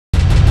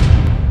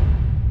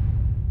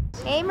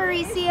Hey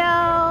Mauricio.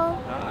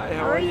 Hi,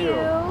 how are you?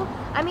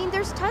 I mean,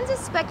 there's tons of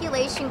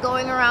speculation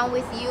going around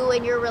with you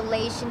and your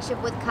relationship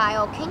with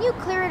Kyle. Can you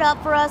clear it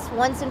up for us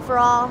once and for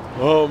all?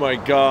 Oh my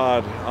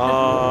God.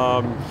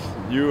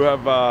 You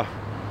have, well,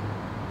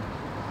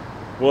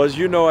 as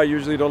you know, I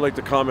usually don't like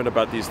to comment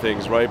about these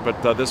things, right?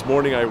 But this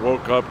morning I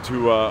woke up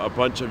to a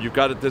bunch of, you've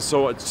got it, it's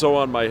so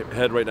on my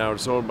head right now,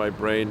 it's so in my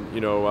brain,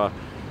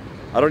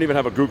 I don't even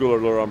have a Google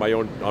alert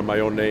on my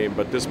own name,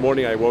 but this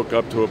morning I woke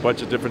up to a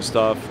bunch of different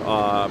stuff,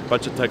 a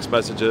bunch of text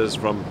messages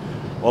from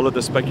all of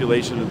the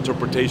speculation and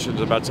interpretations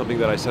about something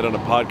that I said on a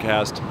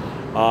podcast.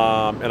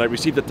 And I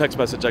received a text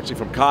message actually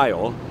from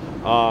Kyle,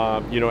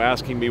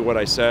 asking me what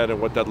I said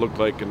and what that looked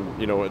like,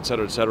 and et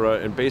cetera, et cetera.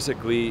 And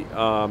basically,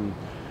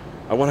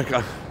 I want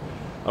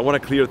to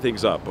clear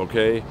things up,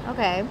 okay?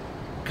 Okay.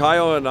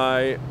 Kyle and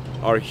I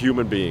are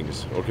human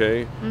beings,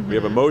 okay? Mm-hmm. We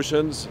have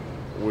emotions,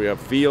 we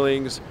have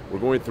feelings, we're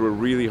going through a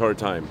really hard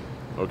time,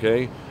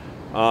 okay?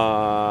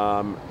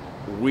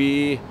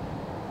 We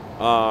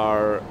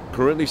are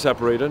currently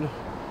separated.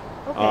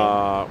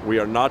 Okay. We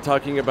are not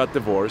talking about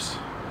divorce.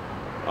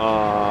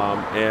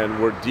 And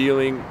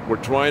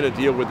we're trying to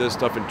deal with this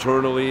stuff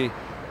internally,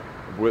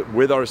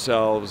 with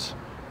ourselves,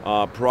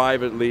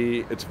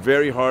 privately. It's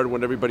very hard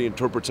when everybody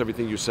interprets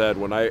everything you said.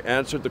 When I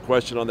answered the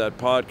question on that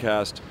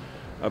podcast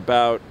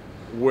about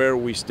where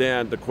we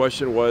stand, the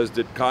question was,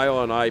 did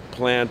Kyle and I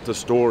plant a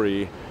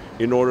story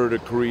in order to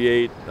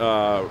create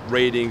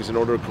ratings, in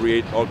order to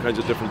create all kinds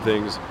of different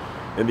things?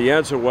 And the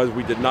answer was,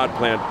 we did not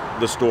plant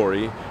the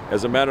story.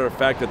 As a matter of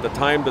fact, at the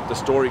time that the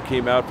story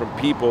came out from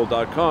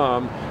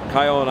people.com,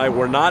 Kyle and I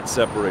were not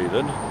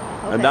separated.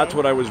 Okay. And that's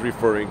what I was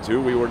referring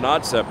to. We were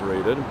not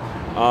separated.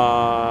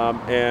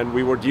 And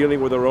we were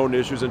dealing with our own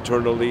issues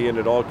internally, and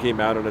it all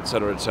came out, and et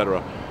cetera, et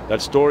cetera.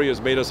 That story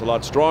has made us a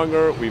lot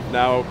stronger. We've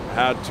now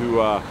had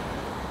to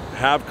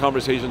have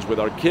conversations with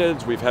our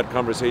kids. We've had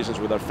conversations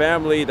with our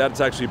family. That's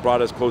actually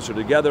brought us closer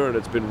together, and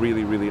it's been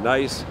really, really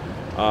nice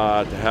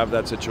to have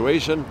that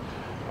situation.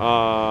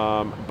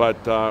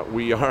 But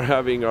we are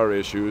having our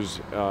issues,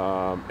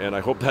 and I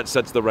hope that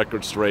sets the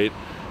record straight.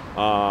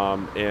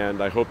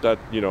 And I hope that,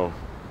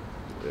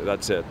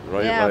 that's it,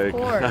 right? Yeah, of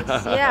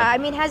course. Yeah, I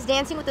mean, has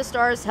Dancing with the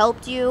Stars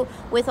helped you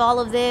with all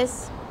of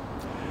this?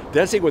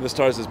 Dancing with the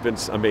Stars has been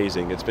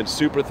amazing. It's been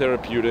super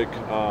therapeutic.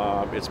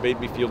 It's made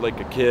me feel like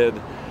a kid.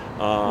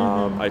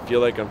 I feel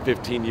like I'm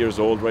 15 years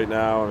old right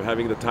now. I'm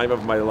having the time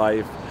of my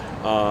life.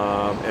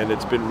 And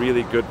it's been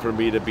really good for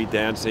me to be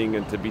dancing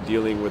and to be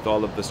dealing with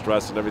all of the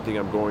stress and everything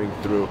I'm going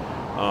through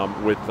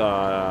with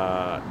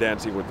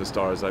Dancing with the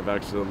Stars. I've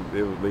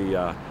actually,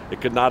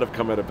 it could not have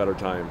come at a better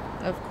time.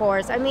 Of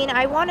course. I mean,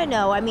 I want to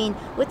know,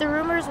 with the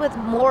rumors with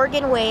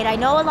Morgan Wade, I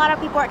know a lot of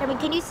people are,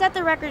 can you set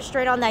the record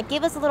straight on that?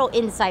 Give us a little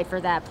insight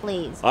for that,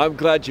 please. I'm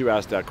glad you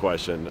asked that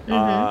question.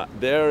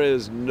 There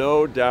is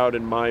no doubt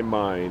in my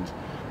mind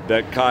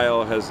that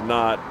Kyle has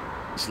not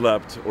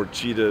slept or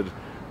cheated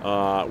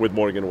with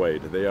Morgan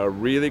Wade. They are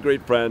really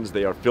great friends.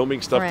 They are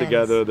filming stuff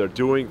together. They're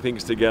doing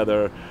things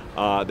together.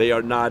 They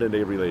are not in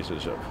a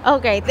relationship.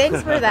 Okay,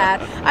 thanks for that.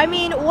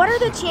 What are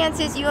the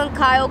chances you and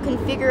Kyle can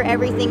figure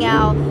everything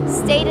out,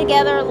 stay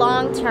together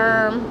long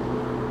term?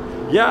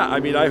 Yeah,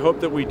 I hope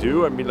that we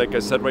do. Like I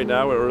said right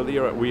now,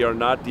 earlier, we are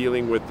not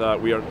dealing with,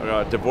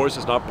 divorce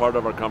is not part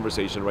of our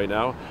conversation right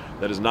now.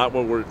 That is not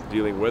what we're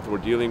dealing with. We're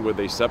dealing with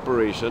a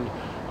separation.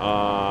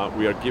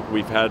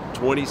 We've had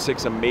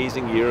 26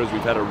 amazing years.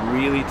 We've had a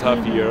really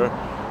tough year.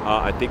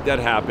 I think that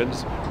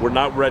happens. We're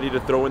not ready to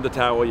throw in the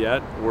towel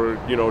yet. We're,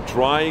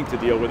 trying to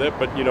deal with it,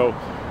 but,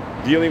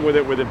 dealing with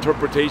it with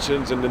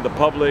interpretations and in the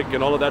public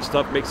and all of that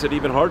stuff makes it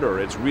even harder.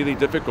 It's really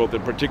difficult,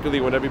 and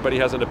particularly when everybody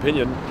has an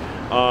opinion.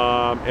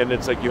 And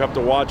it's like you have to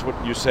watch what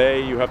you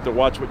say, you have to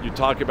watch what you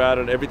talk about,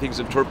 and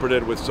everything's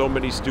interpreted with so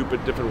many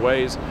stupid different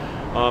ways.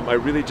 I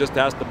really just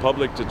ask the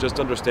public to just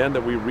understand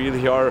that we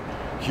really are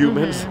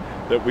humans,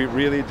 that we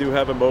really do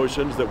have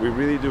emotions, that we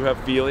really do have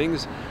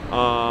feelings,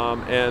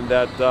 and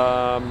that,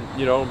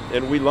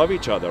 and we love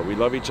each other. We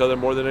love each other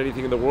more than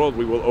anything in the world.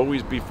 We will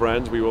always be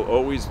friends. We will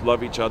always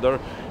love each other.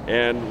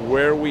 And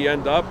where we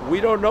end up, we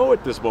don't know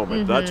at this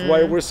moment. That's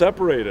why we're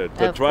separated,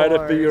 to try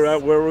to figure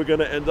out where we're going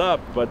to end up.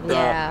 But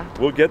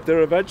we'll get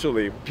there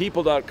eventually.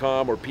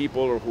 People.com or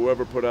People or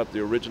whoever put out the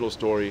original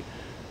story,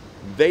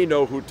 they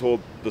know who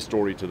told the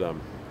story to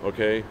them,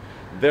 okay?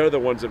 They're the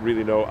ones that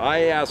really know.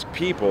 I ask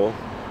people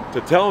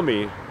to tell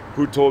me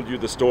who told you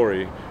the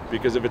story,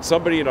 because if it's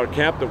somebody in our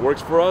camp that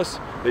works for us,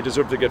 they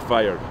deserve to get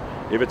fired.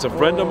 If it's a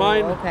friend of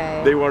mine,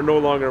 they are no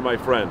longer my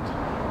friend.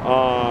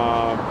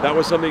 That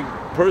was something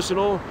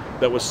personal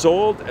that was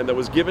sold and that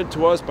was given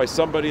to us by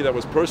somebody that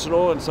was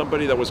personal and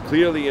somebody that was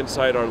clearly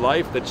inside our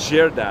life that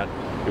shared that.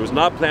 It was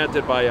not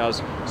planted by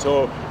us.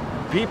 So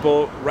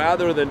people,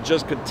 rather than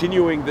just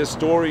continuing this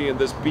story and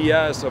this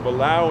BS of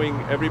allowing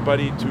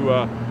everybody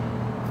to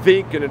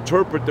think and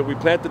interpret that we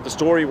planted the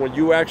story when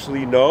you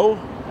actually know,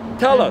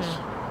 tell us,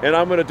 and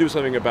I'm going to do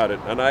something about it.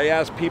 And I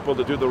ask people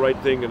to do the right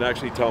thing and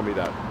actually tell me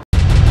that.